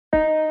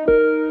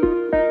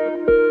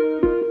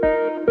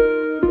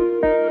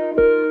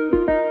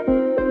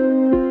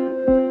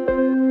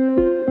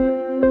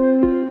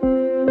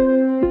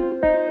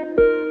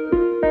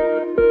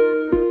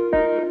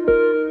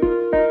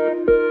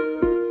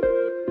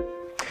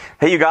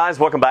Hey you guys,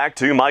 welcome back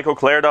to Michael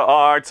Clarida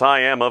Arts. I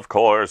am, of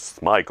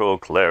course, Michael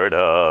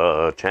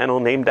Clarida,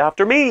 channel named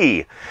after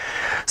me.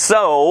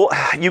 So,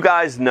 you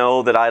guys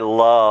know that I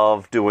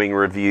love doing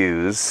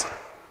reviews.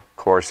 Of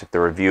course, if the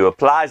review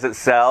applies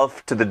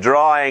itself to the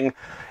drawing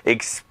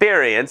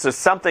experience or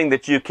something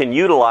that you can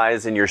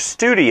utilize in your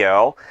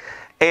studio.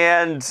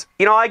 And,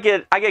 you know, I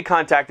get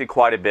contacted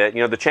quite a bit. You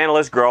know, the channel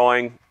is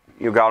growing.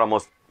 You've got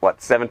almost, what,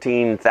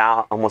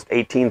 17,000, almost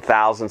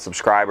 18,000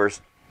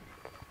 subscribers.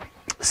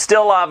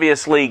 Still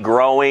obviously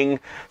growing,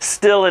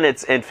 still in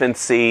its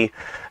infancy,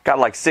 got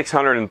like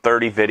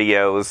 630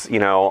 videos. You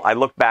know, I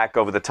look back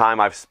over the time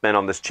I've spent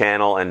on this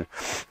channel and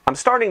I'm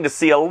starting to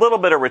see a little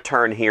bit of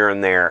return here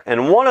and there.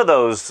 And one of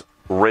those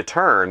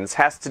returns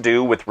has to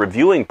do with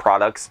reviewing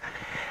products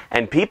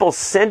and people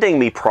sending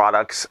me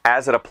products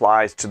as it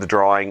applies to the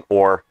drawing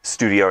or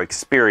studio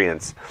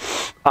experience.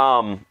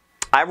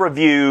 I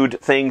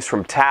reviewed things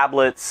from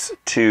tablets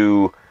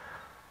to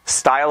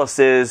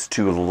styluses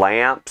to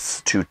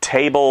lamps to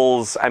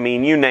tables. I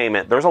mean, you name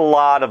it. There's a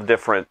lot of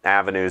different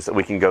avenues that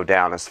we can go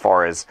down as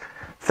far as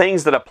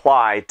things that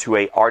apply to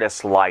an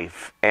artist's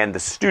life and the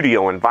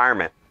studio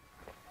environment.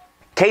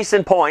 Case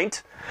in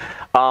point,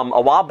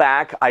 a while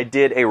back I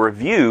did a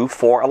review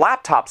for a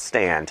laptop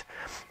stand,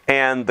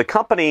 and the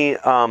company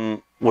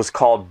was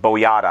called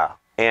BoYata,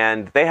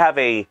 and they have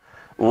a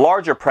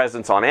larger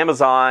presence on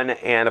Amazon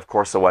and of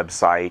course a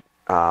website.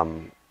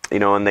 You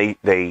know, and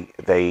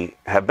they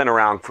have been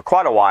around for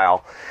quite a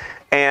while.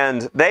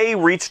 And they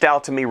reached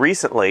out to me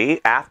recently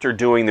after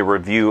doing the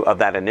review of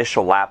that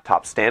initial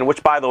laptop stand,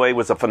 which, by the way,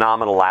 was a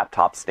phenomenal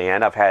laptop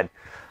stand. I've had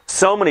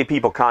so many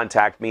people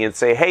contact me and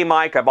say, hey,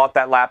 Mike, I bought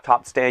that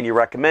laptop stand you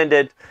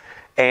recommended,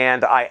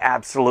 and I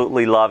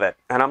absolutely love it.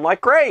 And I'm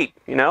like, great,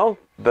 you know,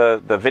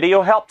 the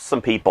video helps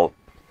some people.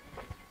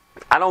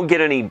 I don't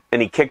get any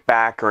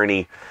kickback or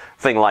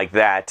anything like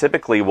that.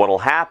 Typically, what'll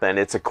happen,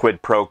 it's a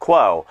quid pro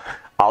quo.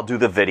 I'll do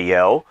the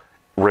video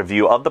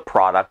review of the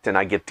product and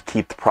I get to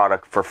keep the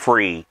product for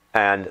free.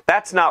 And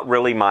that's not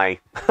really my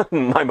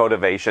my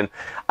motivation.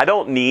 I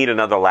don't need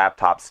another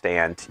laptop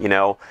stand, you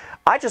know.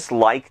 I just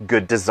like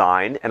good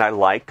design and I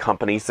like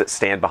companies that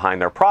stand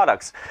behind their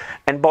products.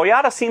 And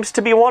BoYata seems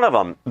to be one of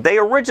them. They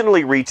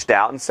originally reached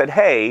out and said,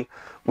 hey,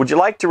 would you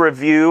like to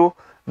review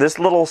this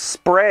little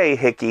spray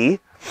hickey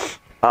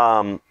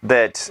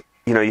that,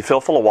 you know, you fill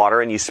full of water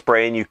and you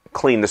spray and you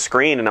clean the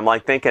screen? And I'm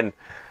like thinking,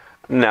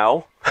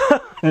 no.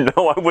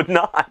 No, I would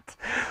not,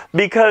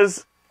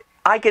 because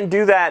I can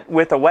do that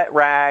with a wet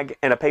rag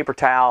and a paper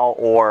towel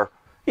or,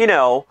 you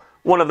know,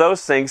 one of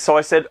those things. So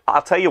I said,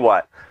 I'll tell you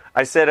what.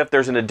 I said, if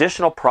there's an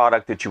additional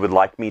product that you would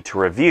like me to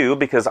review,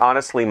 because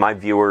honestly, my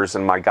viewers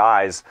and my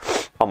guys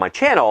on my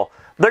channel,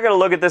 they're going to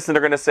look at this and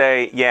they're going to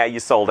say, yeah,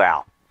 you sold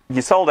out.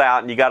 You sold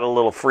out and you got a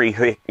little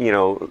free, you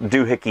know,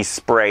 doohickey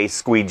spray,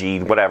 squeegee,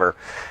 whatever.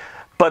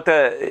 But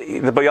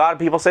the BoYata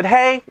people said,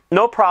 hey,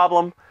 no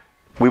problem.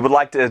 We would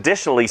like to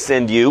additionally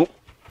send you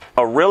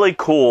a really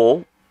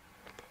cool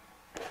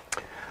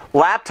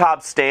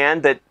laptop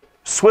stand that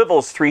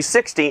swivels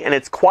 360 and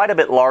it's quite a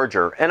bit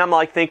larger. And I'm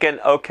like thinking,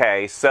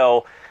 okay,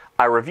 so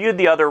I reviewed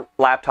the other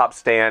laptop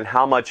stand.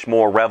 How much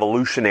more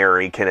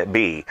revolutionary can it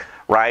be,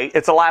 right?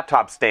 It's a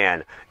laptop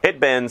stand. It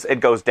bends,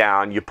 it goes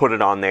down, you put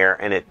it on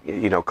there and it,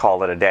 you know,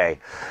 call it a day.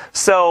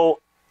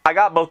 So I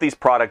got both these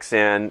products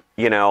in,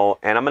 you know,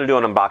 and I'm going to do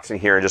an unboxing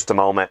here in just a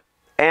moment.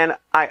 And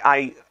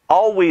I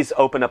always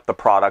open up the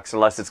products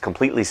unless it's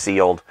completely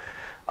sealed,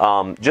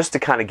 just to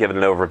kind of give it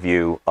an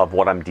overview of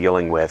what I'm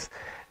dealing with.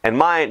 And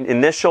my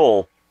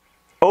initial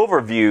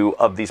overview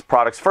of these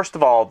products, first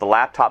of all, the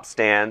laptop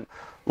stand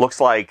looks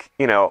like,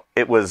 you know,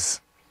 it was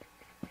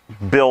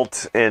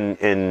built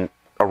in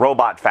a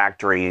robot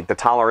factory. The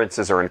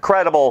tolerances are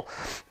incredible.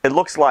 It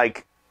looks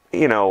like,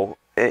 you know,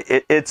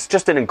 it's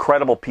just an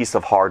incredible piece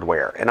of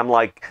hardware. And I'm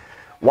like,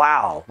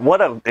 wow, what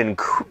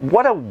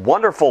a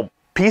wonderful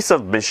piece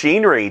of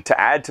machinery to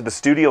add to the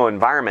studio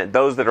environment.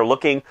 Those that are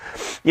looking,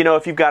 you know,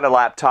 if you've got a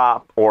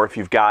laptop or if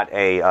you've got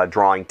a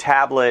drawing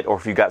tablet or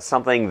if you've got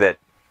something that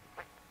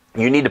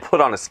you need to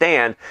put on a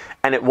stand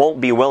and it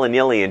won't be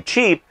willy-nilly and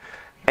cheap,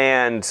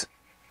 and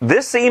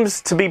this seems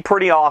to be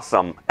pretty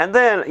awesome. And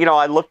then, you know,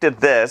 I looked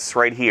at this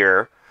right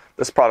here,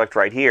 this product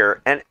right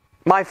here, and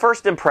my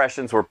first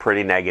impressions were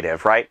pretty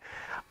negative, right?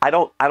 I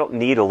don't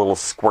need a little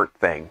squirt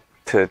thing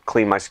to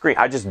clean my screen.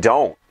 I just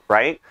don't,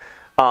 right?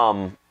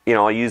 You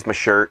know, I use my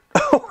shirt.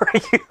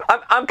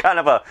 I'm kind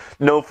of a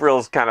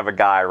no-frills kind of a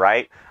guy,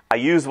 right? I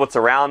use what's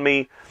around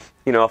me.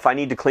 You know, if I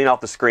need to clean off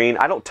the screen,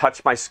 I don't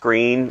touch my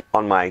screen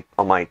on my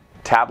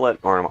tablet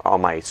or on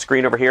my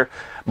screen over here.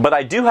 But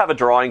I do have a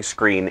drawing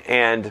screen,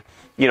 and,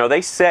 you know,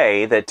 they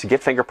say that to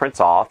get fingerprints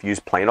off, use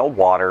plain old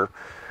water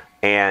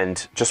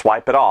and just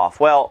wipe it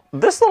off. Well,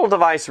 this little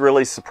device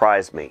really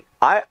surprised me.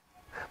 I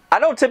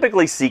don't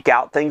typically seek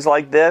out things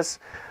like this.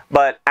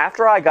 But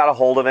after I got a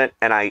hold of it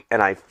and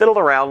I fiddled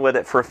around with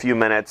it for a few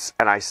minutes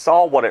and I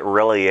saw what it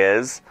really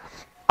is,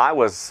 I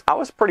was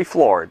pretty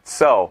floored.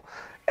 So,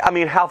 I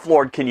mean, how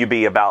floored can you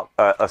be about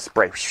a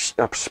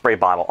spray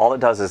bottle? All it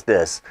does is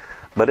this.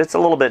 but it's a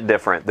little bit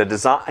different. The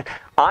design,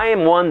 I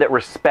am one that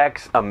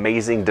respects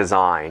amazing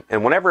design,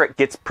 and whenever it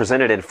gets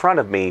presented in front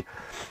of me,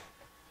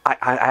 I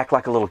act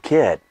like a little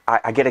kid.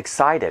 I get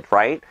excited,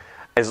 right?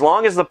 As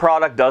long as the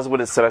product does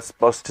what it's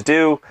supposed to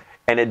do,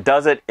 and it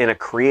does it in a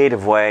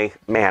creative way,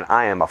 man,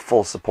 I am a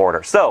full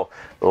supporter. So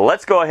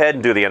let's go ahead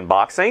and do the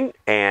unboxing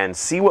and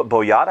see what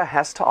BoYata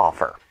has to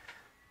offer.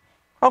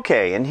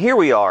 Okay, and here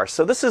we are.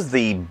 So this is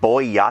the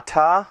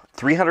BoYata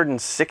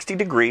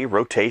 360-degree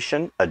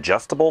rotation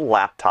adjustable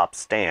laptop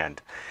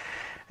stand.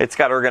 It's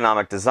got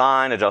ergonomic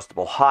design,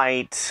 adjustable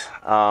height.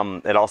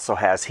 It also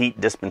has heat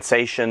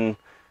dispensation,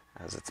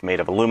 as it's made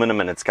of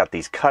aluminum, and it's got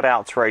these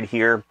cutouts right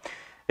here.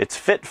 It's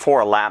fit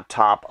for a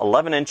laptop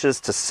 11 inches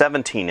to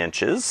 17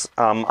 inches.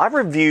 I've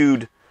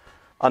reviewed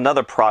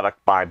another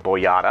product by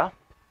BoYata,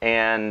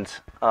 and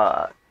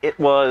it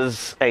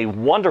was a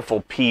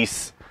wonderful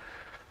piece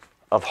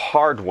of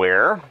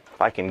hardware.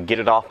 If I can get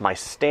it off my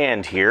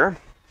stand here.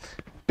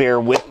 Bear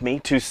with me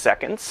 2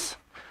 seconds.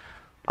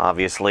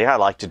 Obviously, I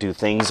like to do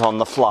things on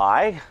the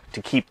fly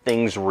to keep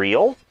things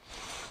real.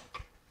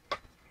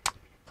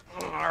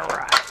 All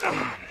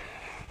right.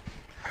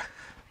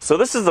 So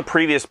this is the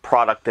previous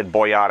product that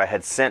BoYata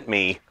had sent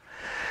me,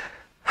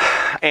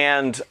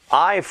 and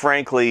I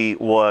frankly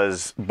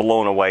was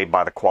blown away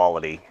by the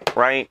quality,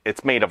 right?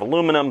 It's made of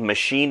aluminum,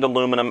 machined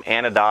aluminum,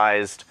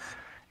 anodized,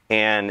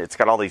 and it's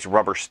got all these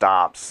rubber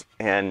stops,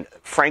 and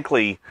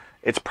frankly,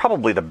 it's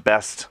probably the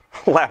best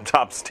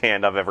laptop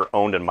stand I've ever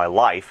owned in my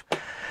life.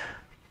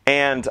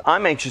 And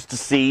I'm anxious to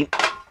see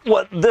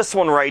what this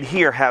one right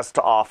here has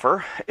to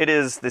offer. It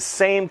is the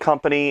same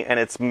company, and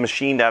it's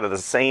machined out of the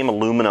same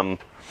aluminum.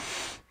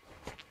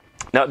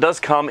 Now, it does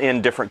come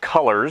in different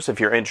colors.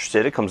 If you're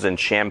interested, it comes in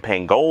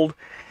champagne gold,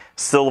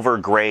 silver,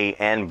 gray,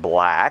 and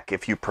black,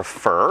 if you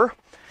prefer.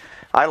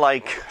 I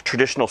like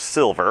traditional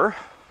silver.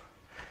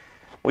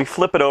 We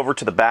flip it over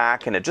to the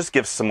back, and it just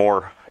gives some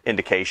more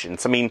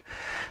indications. I mean,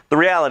 the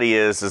reality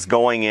is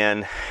going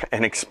in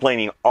and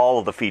explaining all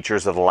of the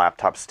features of the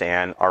laptop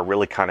stand are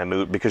really kind of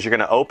moot, because you're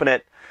going to open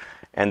it,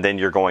 and then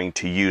you're going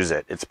to use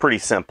it. It's pretty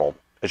simple.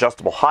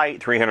 Adjustable height,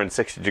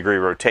 360-degree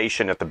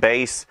rotation at the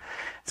base.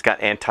 It's got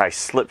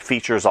anti-slip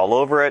features all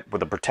over it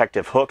with a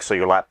protective hook so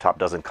your laptop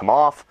doesn't come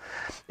off.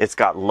 It's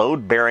got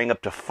load bearing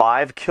up to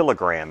 5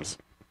 kilograms.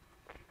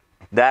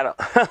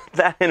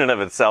 That in and of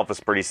itself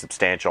is pretty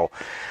substantial.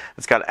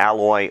 It's got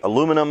alloy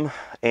aluminum,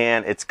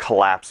 and it's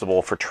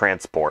collapsible for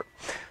transport.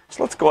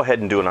 So let's go ahead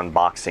and do an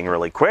unboxing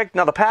really quick.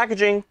 Now, the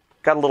packaging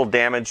got a little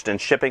damaged in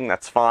shipping.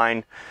 That's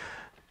fine.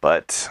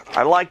 But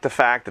I like the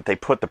fact that they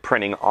put the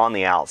printing on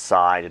the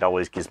outside. It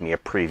always gives me a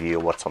preview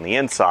of what's on the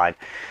inside.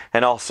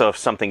 And also, if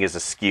something is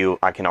askew,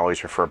 I can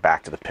always refer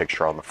back to the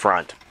picture on the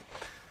front.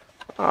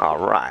 All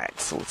right,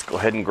 so let's go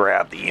ahead and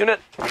grab the unit.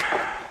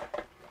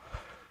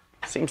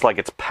 Seems like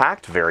it's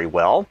packed very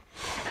well.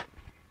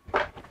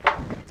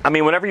 I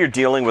mean, whenever you're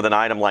dealing with an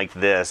item like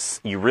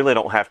this, you really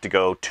don't have to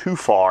go too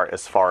far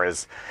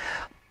as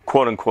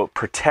quote-unquote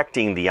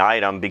protecting the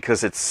item,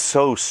 because it's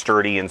so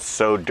sturdy and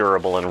so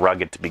durable and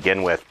rugged to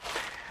begin with.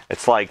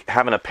 It's like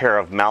having a pair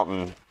of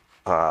mountain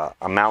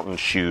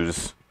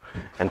shoes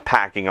and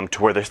packing them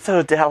to where they're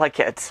so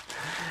delicate.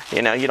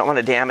 You know, you don't want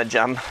to damage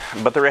them.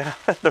 But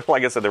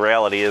like I said, the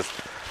reality is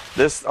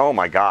this, oh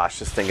my gosh,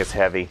 this thing is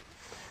heavy.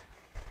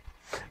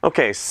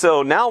 Okay,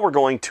 so now we're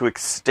going to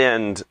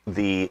extend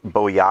the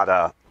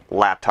BoYata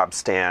laptop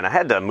stand. I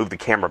had to move the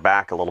camera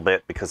back a little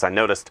bit because I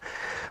noticed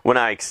when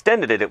I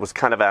extended it, it was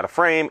kind of out of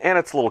frame, and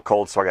it's a little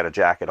cold, so I got a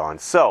jacket on.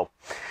 So,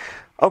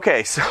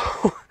 okay, so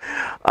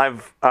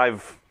I've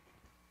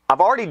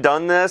already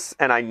done this,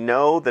 and I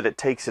know that it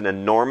takes an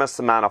enormous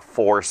amount of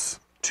force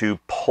to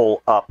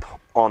pull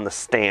up on the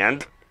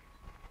stand.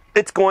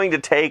 It's going to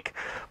take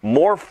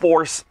more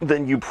force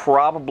than you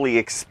probably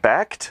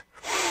expect.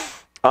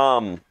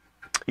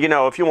 You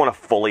know, if you want to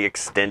fully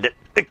extend it,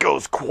 it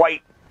goes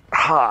quite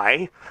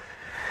high.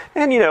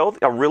 And, you know,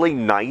 a really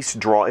nice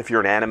draw if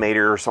you're an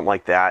animator or something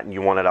like that and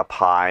you want it up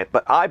high.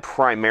 But I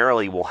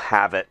primarily will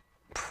have it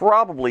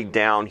probably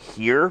down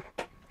here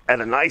at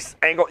a nice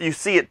angle. You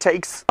see, it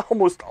takes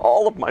almost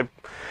all of my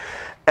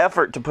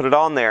effort to put it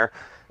on there.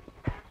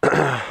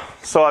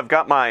 So I've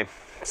got my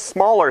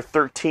smaller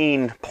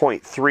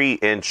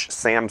 13.3 inch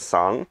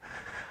Samsung.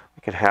 I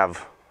could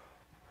have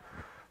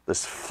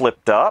this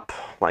flipped up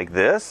like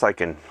this.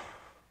 A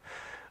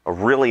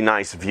really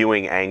nice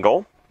viewing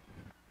angle.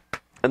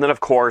 And then,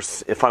 of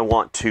course, if I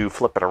want to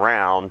flip it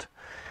around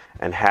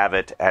and have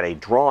it at a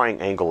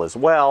drawing angle as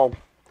well,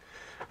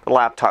 the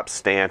laptop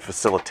stand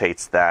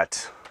facilitates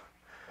that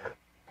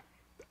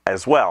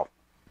as well.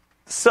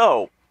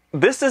 So,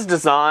 this is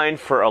designed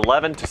for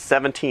 11 to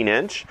 17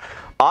 inch.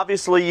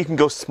 Obviously, you can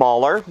go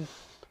smaller.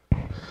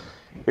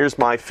 Here's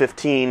my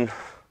 15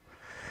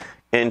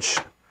 inch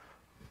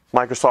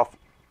Microsoft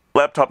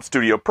Laptop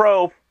Studio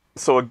Pro.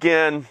 So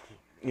again,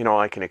 you know,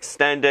 I can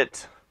extend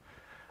it,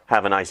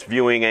 have a nice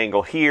viewing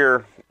angle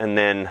here, and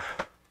then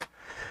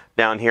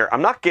down here.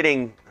 I'm not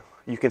getting,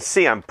 you can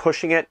see I'm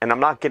pushing it, and I'm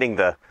not getting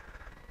the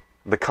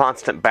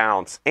constant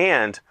bounce.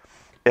 And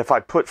if I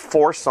put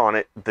force on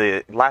it,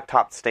 the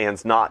laptop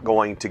stand's not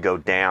going to go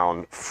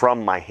down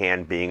from my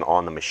hand being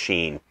on the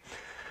machine.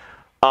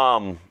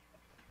 And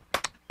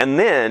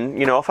then,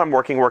 you know, if I'm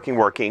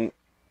working,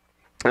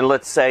 and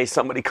let's say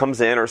somebody comes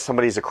in or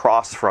somebody's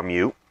across from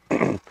you,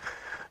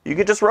 you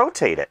could just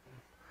rotate it.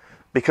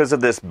 Because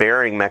of this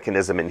bearing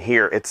mechanism in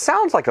here, it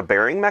sounds like a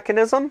bearing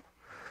mechanism.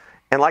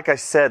 And like I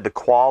said, the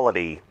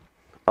quality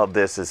of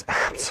this is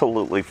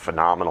absolutely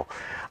phenomenal.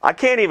 I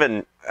can't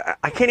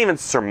even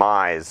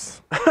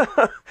surmise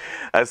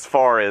as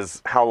far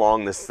as how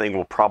long this thing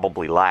will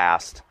probably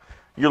last.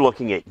 You're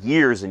looking at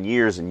years and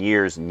years and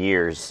years and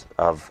years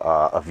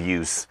of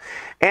use.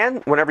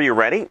 And whenever you're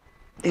ready,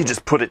 you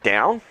just put it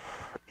down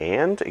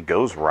and it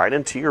goes right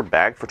into your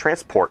bag for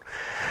transport.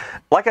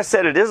 Like I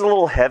said, it is a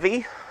little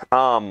heavy.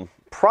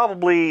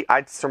 Probably,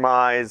 I'd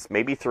surmise,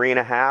 maybe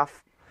 3.5,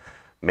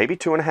 maybe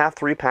 2.5,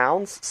 3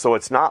 pounds. So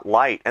it's not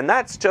light. And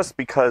that's just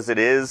because it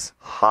is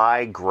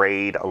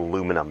high-grade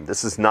aluminum.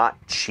 This is not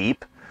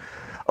cheap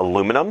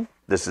aluminum.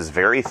 This is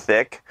very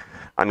thick.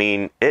 I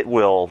mean, it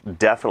will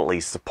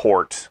definitely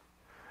support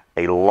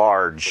a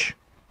large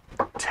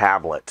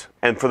tablet.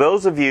 And for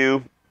those of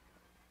you,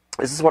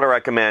 this is what I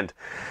recommend.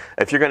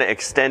 If you're going to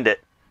extend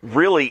it,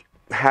 really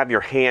have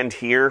your hand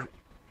here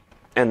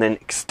and then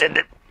extend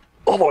it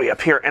all the way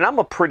up here. And I'm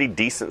a pretty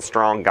decent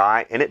strong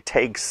guy, and it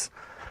takes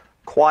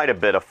quite a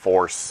bit of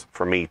force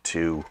for me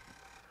to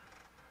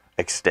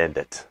extend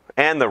it.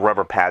 And the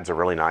rubber pads are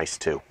really nice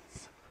too.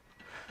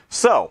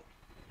 So,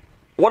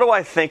 what do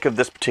I think of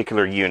this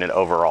particular unit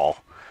overall?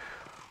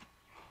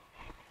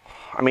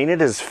 I mean,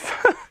 it is...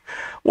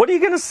 What are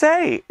you going to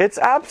say? It's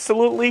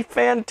absolutely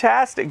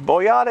fantastic.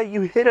 BoYata,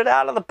 you hit it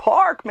out of the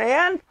park,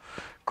 man.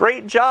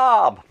 Great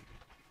job.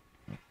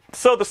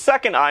 So the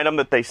second item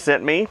that they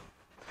sent me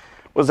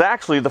was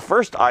actually the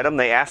first item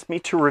they asked me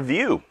to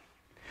review.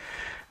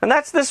 And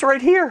that's this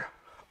right here.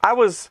 I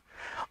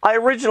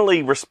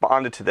originally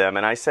responded to them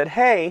and I said,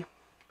 hey,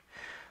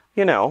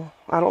 you know,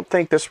 I don't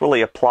think this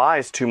really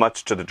applies too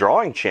much to the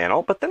drawing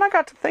channel, but then I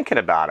got to thinking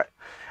about it.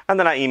 And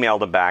then I emailed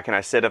them back and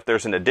I said, if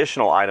there's an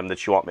additional item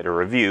that you want me to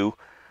review,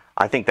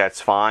 I think that's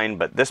fine.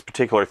 But this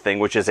particular thing,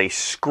 which is a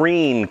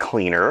screen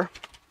cleaner,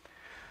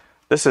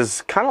 this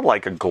is kind of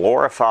like a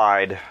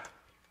glorified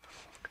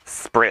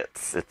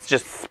spritz. It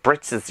just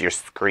spritzes your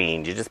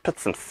screen. You just put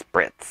some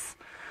spritz,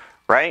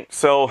 right?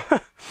 So a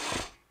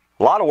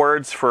lot of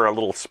words for a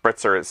little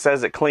spritzer. It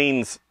says it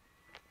cleans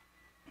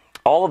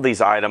all of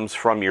these items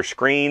from your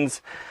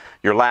screens,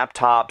 your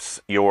laptops,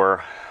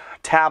 your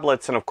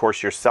tablets, and of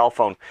course your cell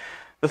phone.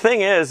 The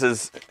thing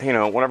is, you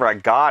know, whenever I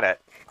got it,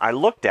 I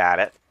looked at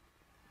it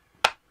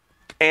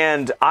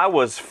and I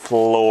was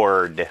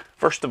floored.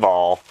 First of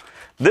all,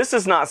 this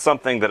is not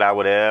something that I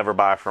would ever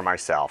buy for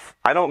myself.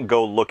 I don't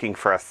go looking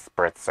for a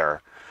spritzer,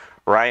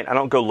 right? I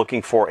don't go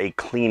looking for a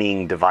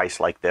cleaning device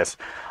like this.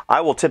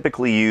 I will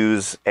typically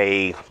use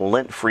a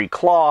lint-free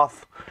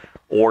cloth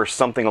or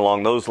something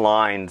along those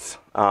lines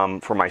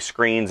for my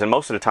screens. And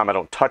most of the time I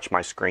don't touch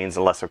my screens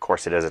unless, of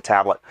course, it is a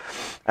tablet.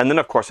 And then,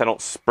 of course, I don't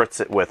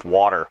spritz it with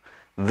water.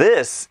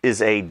 This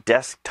is a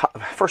desktop.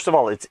 First of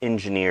all, it's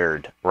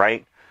engineered,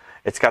 right?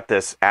 It's got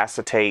this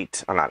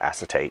acetate, not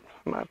acetate,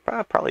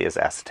 probably is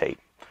acetate,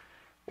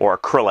 or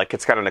acrylic.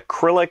 It's got an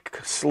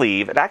acrylic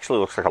sleeve. It actually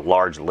looks like a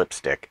large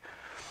lipstick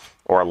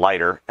or a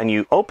lighter. And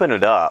you open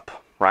it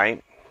up,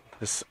 right?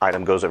 This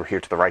item goes over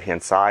here to the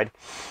right-hand side.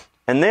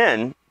 And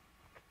then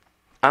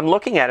I'm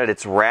looking at it.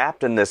 It's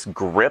wrapped in this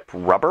grip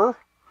rubber.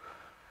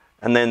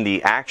 And then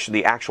the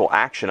actual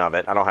action of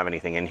it, I don't have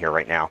anything in here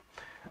right now.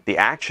 The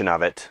action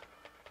of it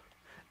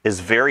is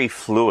very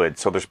fluid.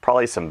 So there's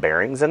probably some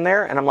bearings in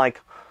there. And I'm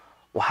like,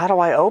 well, how do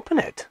I open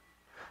it?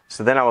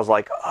 So then I was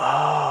like,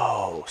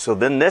 oh, so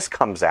then this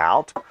comes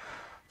out.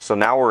 So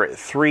now we're at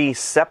 3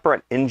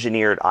 separate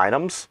engineered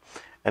items.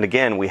 And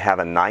again, we have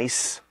a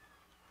nice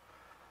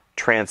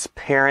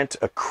transparent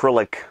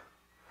acrylic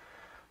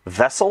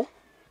vessel.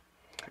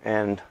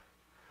 And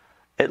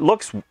it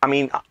looks, I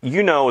mean,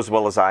 you know as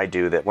well as I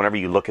do that whenever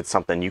you look at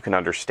something, you can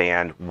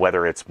understand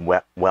whether it's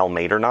well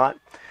made or not.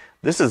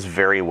 This is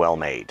very well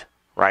made,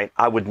 right?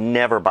 I would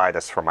never buy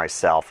this for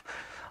myself.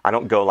 I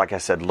don't go, like I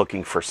said,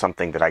 looking for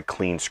something that I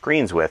clean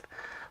screens with.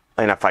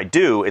 And if I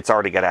do, it's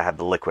already got to have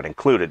the liquid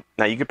included.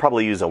 Now, you could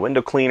probably use a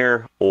window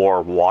cleaner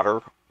or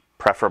water,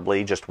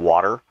 preferably just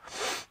water.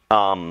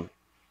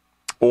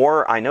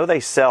 Or I know they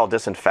sell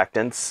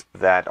disinfectants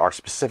that are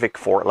specific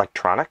for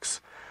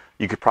electronics.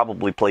 You could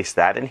probably place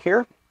that in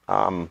here.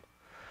 Or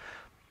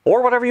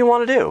whatever you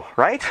want to do,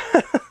 right?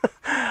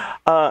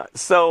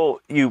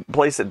 So you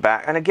place it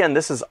back. And again,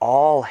 this is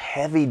all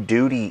heavy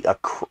duty.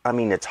 I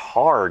mean, it's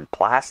hard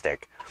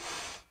plastic.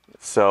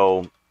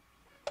 So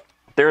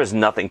there is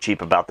nothing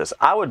cheap about this.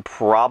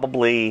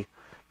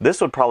 This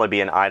would probably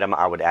be an item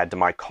I would add to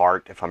my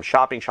cart if I'm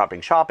shopping.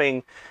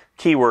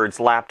 Keywords,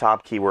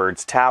 laptop,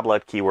 keywords,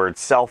 tablet, keywords,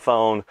 cell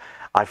phone.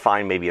 I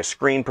find maybe a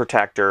screen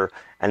protector,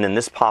 and then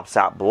this pops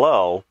out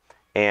below,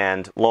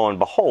 and lo and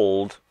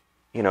behold,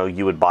 you know,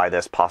 you would buy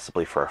this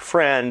possibly for a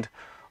friend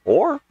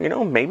Or, you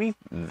know, maybe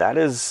that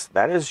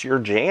is your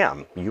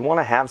jam. You want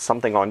to have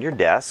something on your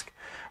desk,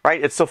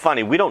 right? It's so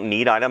funny. We don't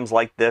need items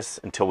like this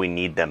until we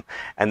need them.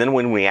 And then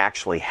when we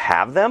actually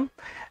have them,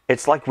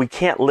 it's like we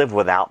can't live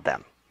without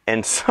them.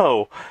 And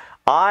so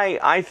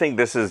I think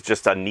this is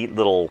just a neat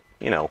little,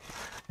 you know,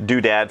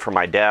 doodad for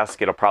my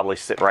desk. It'll probably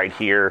sit right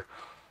here,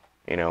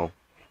 you know,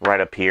 right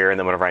up here. And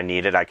then whenever I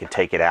need it, I can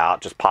take it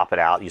out, just pop it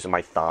out using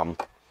my thumb.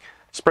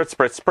 Spritz,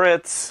 spritz,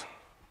 spritz.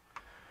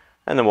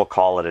 And then we'll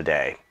call it a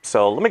day.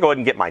 So let me go ahead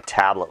and get my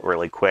tablet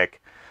really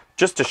quick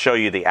just to show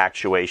you the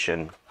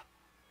actuation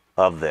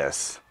of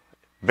this.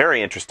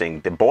 Very interesting.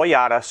 The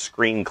BoYata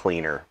screen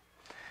cleaner.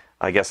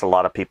 I guess a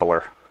lot of people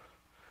are,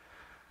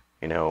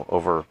 you know,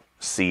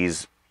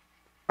 overseas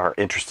are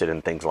interested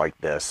in things like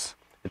this.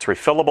 It's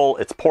refillable,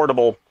 it's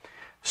portable,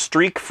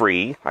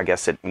 streak-free. I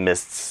guess it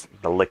mists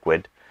the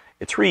liquid.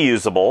 It's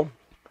reusable.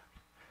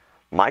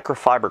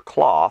 Microfiber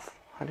cloth.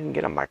 I didn't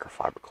get a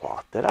microfiber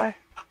cloth, did I?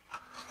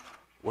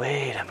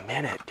 Wait a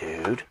minute,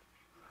 dude.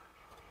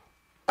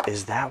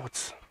 Is that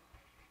what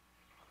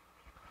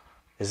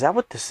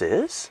this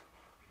is?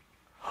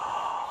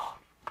 I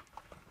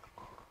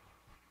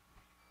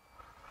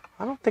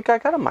don't think I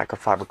got a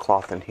microfiber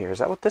cloth in here. Is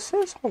that what this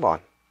is? Hold on.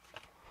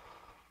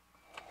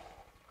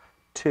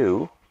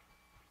 2.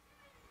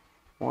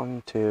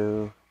 1,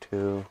 2,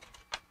 2.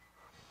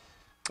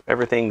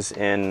 Everything's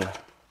in.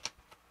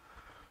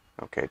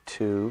 Okay,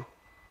 2.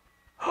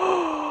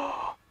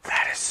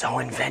 That is so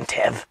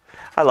inventive.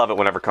 I love it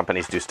whenever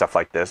companies do stuff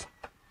like this.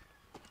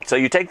 So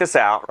you take this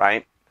out,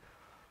 right?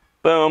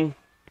 Boom.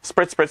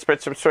 Spritz, spritz,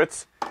 spritz, spritz,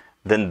 spritz.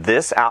 Then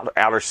this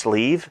outer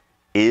sleeve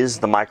is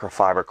the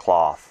microfiber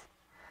cloth.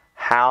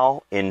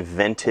 How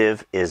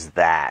inventive is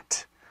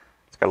that?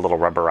 It's got a little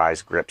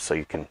rubberized grip so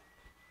you can...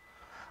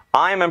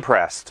 I am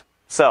impressed.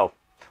 So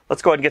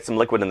let's go ahead and get some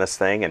liquid in this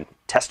thing and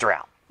test her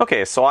out.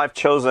 Okay, so I've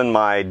chosen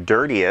my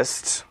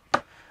dirtiest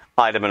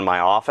item in my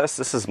office.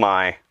 This is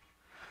my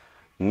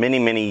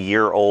many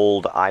year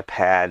old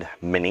iPad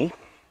mini.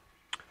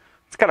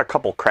 It's got a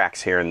couple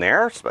cracks here and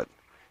there, but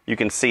you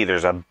can see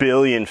there's a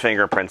billion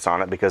fingerprints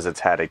on it because it's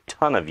had a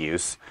ton of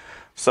use.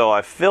 So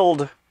I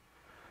filled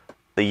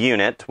the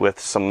unit with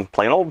some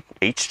plain old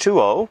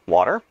H2O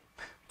water.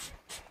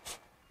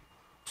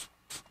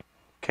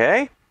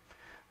 Okay,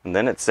 and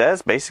then it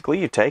says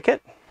basically you take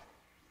it.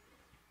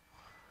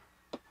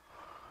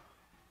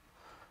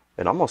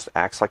 It almost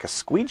acts like a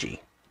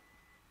squeegee.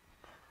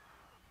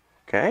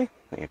 Okay,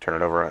 then you turn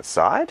it over on its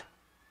side.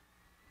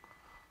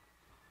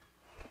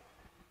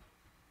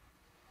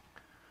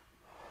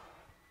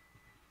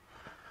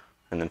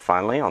 And then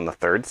finally on the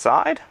third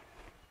side,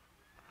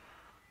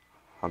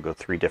 I'll go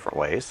 3 different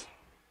ways.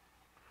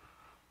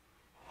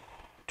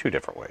 2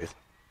 different ways.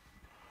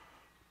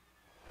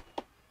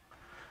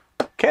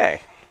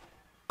 Okay.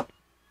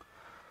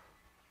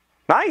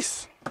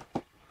 Nice.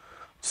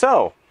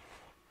 So,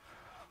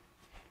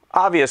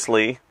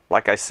 obviously,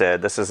 like I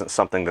said, this isn't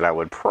something that I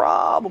would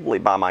probably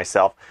buy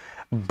myself,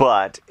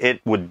 but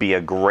it would be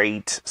a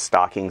great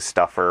stocking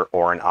stuffer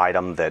or an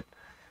item that,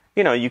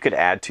 you know, you could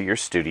add to your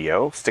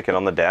studio, stick it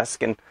on the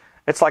desk, and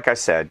it's like I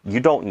said, you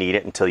don't need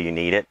it until you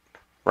need it,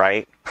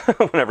 right?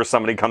 Whenever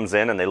somebody comes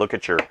in and they look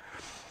at your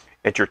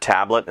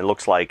tablet, it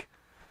looks like,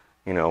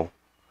 you know,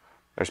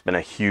 there's been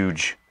a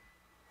huge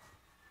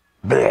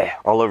bleh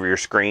all over your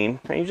screen,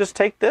 and you just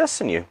take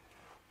this and you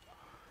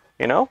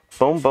know,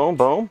 boom, boom,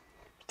 boom,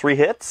 3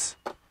 hits.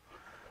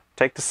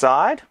 Take the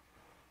side,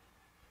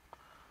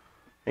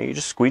 and you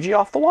just squeegee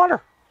off the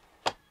water.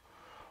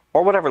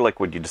 Or whatever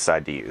liquid you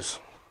decide to use.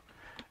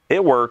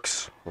 It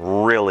works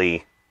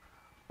really,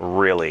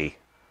 really,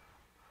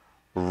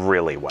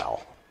 really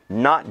well.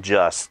 Not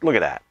just, look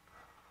at that.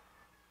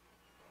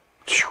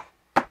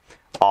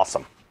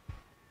 Awesome.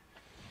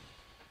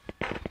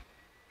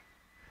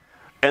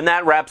 And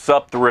that wraps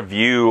up the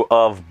review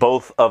of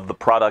both of the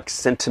products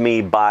sent to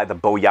me by the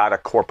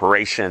BoYata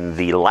Corporation,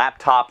 the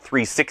laptop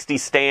 360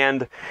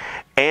 stand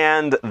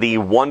and the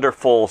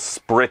wonderful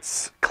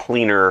spritz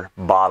cleaner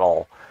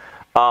bottle.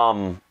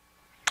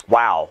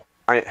 Wow.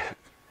 I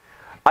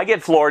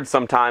get floored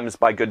sometimes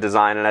by good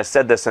design, and I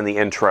said this in the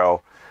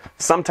intro.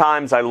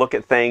 Sometimes I look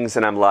at things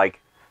and I'm like,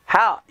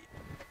 how?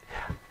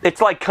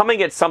 It's like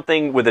coming at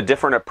something with a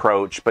different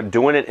approach, but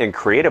doing it in a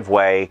creative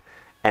way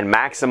and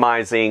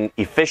maximizing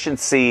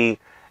efficiency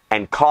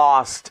and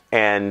cost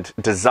and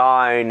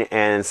design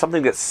and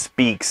something that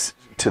speaks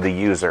to the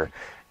user.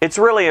 It's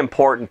really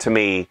important to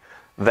me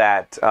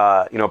that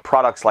you know,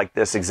 products like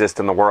this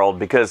exist in the world,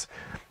 because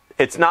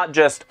it's not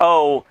just,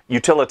 oh,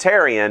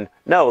 utilitarian.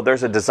 No,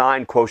 there's a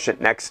design quotient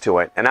next to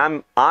it,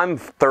 and I'm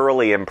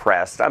thoroughly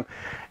impressed.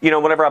 You know,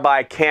 whenever I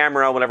buy a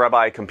camera, whenever I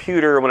buy a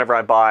computer, whenever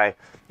I buy,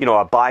 you know,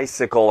 a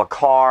bicycle, a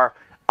car,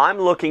 I'm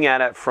looking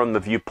at it from the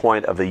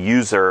viewpoint of the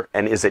user,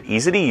 and is it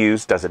easy to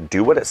use? Does it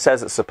do what it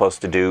says it's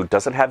supposed to do?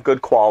 Does it have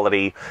good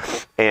quality?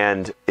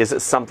 And is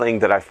it something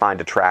that I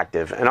find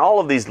attractive? And all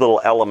of these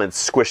little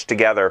elements squished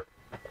together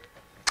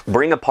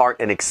bring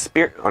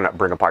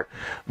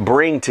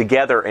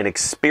together an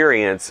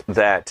experience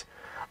that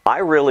I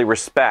really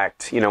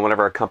respect,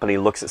 whenever a company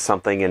looks at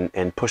something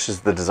and pushes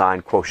the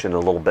design quotient a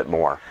little bit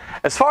more.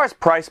 As far as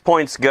price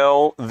points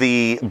go,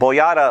 the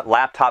BoYata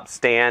laptop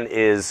stand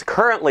is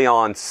currently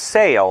on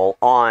sale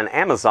on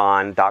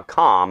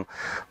Amazon.com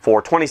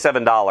for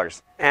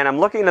 $27. And I'm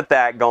looking at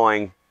that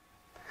going,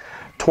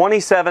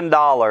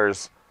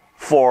 $27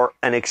 for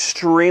an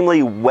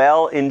extremely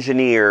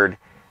well-engineered,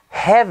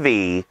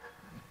 heavy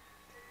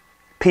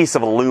piece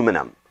of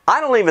aluminum.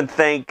 I don't even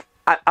think,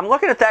 I'm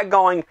looking at that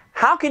going,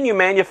 how can you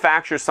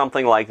manufacture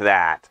something like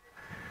that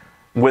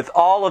with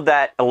all of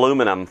that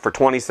aluminum for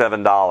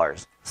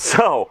 $27?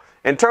 So,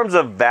 in terms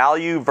of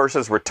value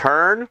versus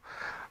return,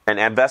 and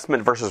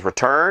investment versus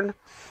return,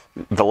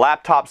 the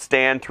laptop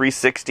stand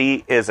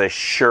 360 is a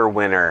sure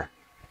winner.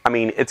 I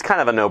mean, it's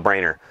kind of a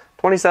no-brainer.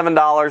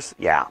 $27,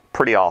 yeah,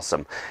 pretty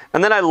awesome.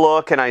 And then I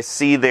look and I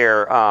see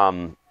their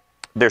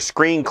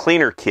screen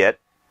cleaner kit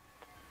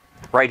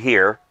right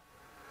here.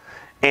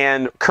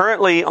 And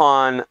currently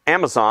on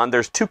Amazon,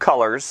 there's two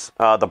colors.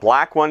 The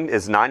black one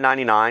is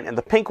 $9.99 and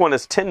the pink one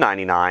is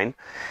 $10.99.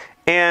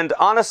 And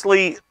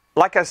honestly,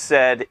 like I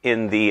said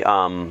in the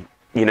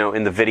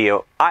in the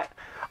video,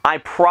 I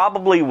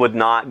probably would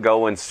not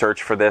go and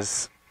search for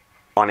this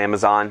on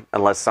Amazon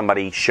unless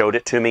somebody showed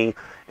it to me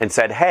and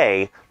said,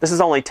 hey, this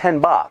is only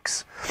 10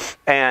 bucks.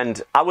 And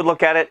I would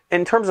look at it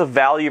in terms of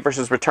value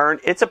versus return.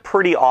 It's a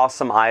pretty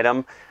awesome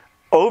item,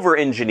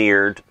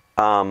 over-engineered.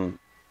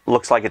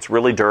 Looks like it's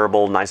really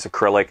durable, nice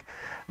acrylic,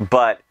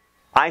 but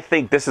I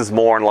think this is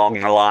more along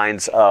the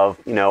lines of,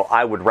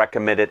 I would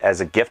recommend it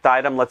as a gift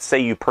item. Let's say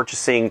you're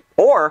purchasing,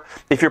 or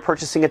if you're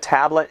purchasing a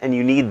tablet and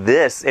you need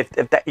this, if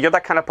you're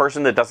that kind of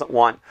person that doesn't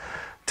want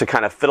to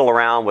kind of fiddle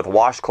around with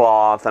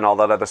washcloth and all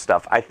that other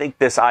stuff, I think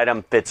this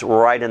item fits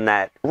right in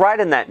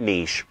that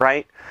niche,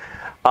 right?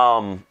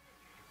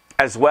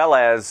 As well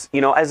as,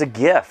 as a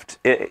gift.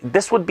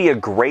 This would be a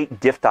great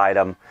gift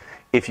item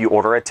if you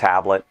order a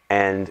tablet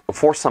and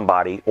for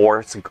somebody, or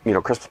it's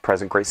Christmas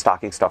present, great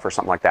stocking stuff or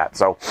something like that.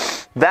 So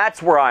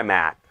that's where I'm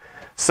at.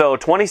 So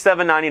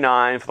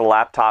 $27.99 for the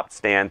laptop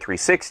stand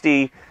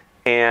 360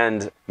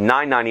 and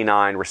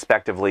 $9.99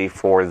 respectively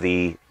for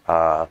the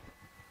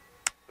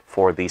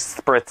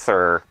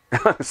Spritzer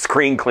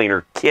screen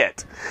cleaner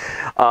kit.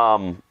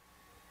 Awesome.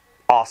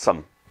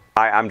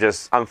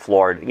 I'm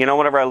floored.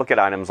 Whenever I look at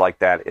items like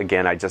that,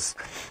 again, I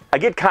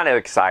get kind of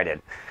excited.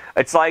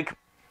 It's like,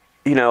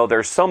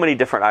 there's so many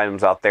different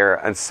items out there,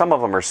 and some of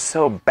them are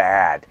so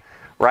bad,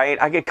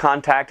 right? I get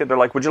contacted. They're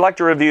like, would you like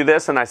to review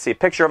this? And I see a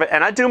picture of it,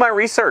 and I do my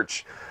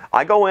research.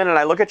 I go in and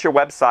I look at your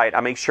website. I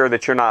make sure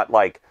that you're not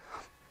like,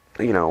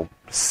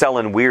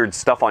 selling weird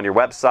stuff on your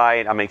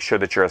website. I make sure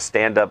that you're a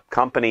stand-up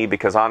company,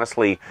 because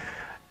honestly,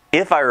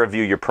 if I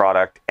review your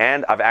product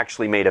and I've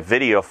actually made a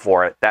video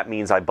for it, that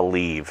means I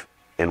believe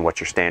in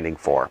what you're standing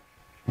for.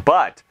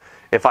 But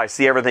if I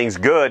see everything's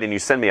good and you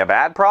send me a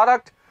bad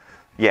product,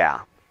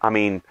 yeah, I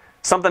mean,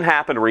 something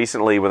happened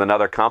recently with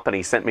another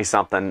company, sent me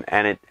something,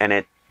 and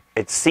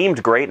it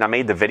seemed great, and I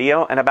made the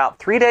video, and about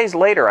 3 days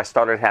later, I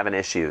started having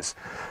issues.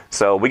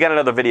 So we got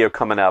another video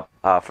coming up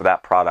for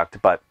that product,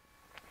 but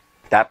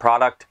that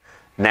product,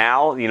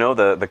 now,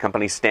 the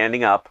company's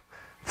standing up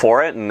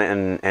for it,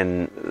 and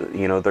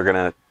they're going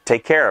to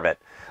take care of it.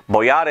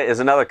 BoYata is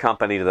another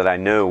company that I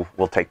know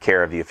will take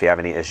care of you if you have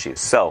any issues.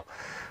 So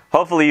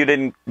hopefully you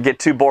didn't get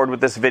too bored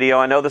with this video.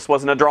 I know this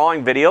wasn't a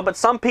drawing video, but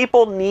some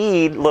people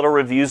need little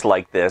reviews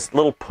like this,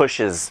 little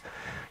pushes.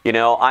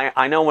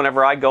 I know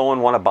whenever I go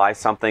and want to buy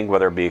something,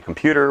 whether it be a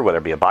computer, whether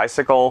it be a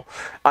bicycle,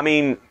 I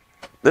mean,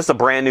 this is a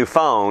brand new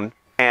phone,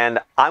 and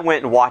I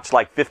went and watched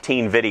like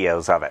 15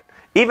 videos of it.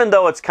 Even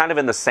though it's kind of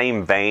in the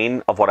same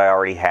vein of what I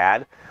already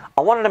had,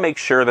 I wanted to make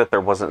sure that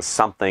there wasn't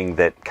something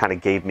that kind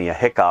of gave me a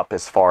hiccup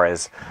as far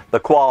as the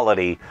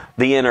quality,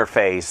 the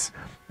interface,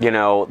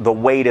 the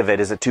weight of it.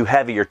 Is it too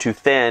heavy or too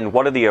thin?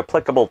 What are the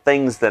applicable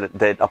things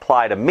that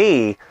apply to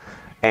me?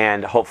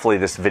 And hopefully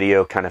this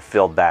video kind of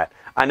filled that.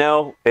 I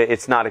know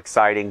it's not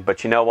exciting,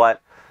 but you know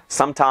what?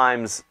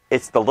 Sometimes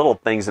it's the little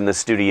things in the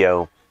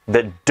studio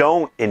that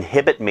don't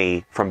inhibit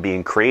me from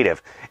being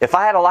creative. If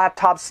I had a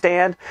laptop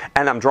stand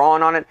and I'm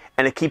drawing on it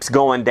and it keeps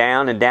going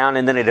down and down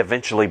and then it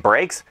eventually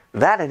breaks,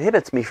 that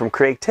inhibits me from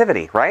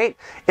creativity, right?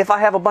 If I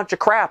have a bunch of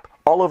crap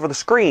all over the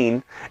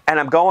screen and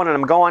I'm going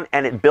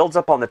and it builds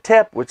up on the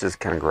tip, which is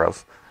kind of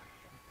gross,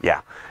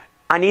 yeah,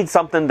 I need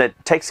something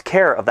that takes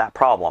care of that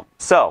problem.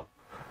 So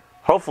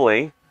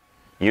hopefully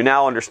you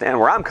now understand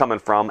where I'm coming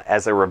from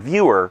as a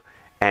reviewer,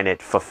 and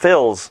it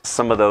fulfills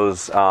some of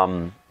those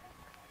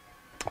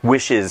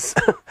wishes.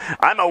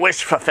 I'm a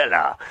wish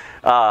fulfiller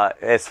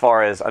as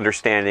far as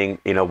understanding,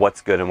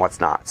 what's good and what's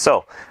not.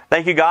 So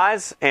thank you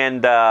guys,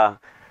 and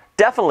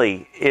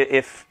definitely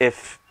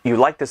if you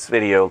like this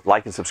video,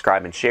 like and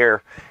subscribe and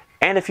share.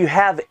 And if you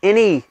have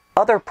any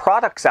other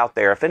products out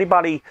there, if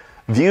anybody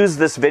views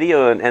this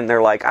video and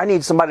they're like, I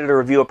need somebody to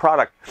review a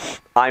product.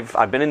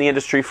 I've been in the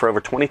industry for over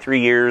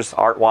 23 years,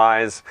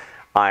 art-wise.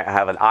 I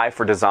have an eye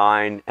for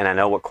design, and I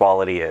know what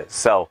quality is.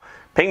 So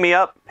ping me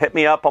up, hit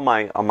me up on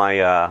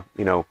my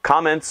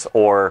comments,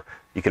 or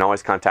you can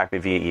always contact me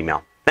via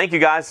email. Thank Thank you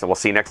guys, and we'll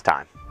see you next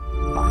time.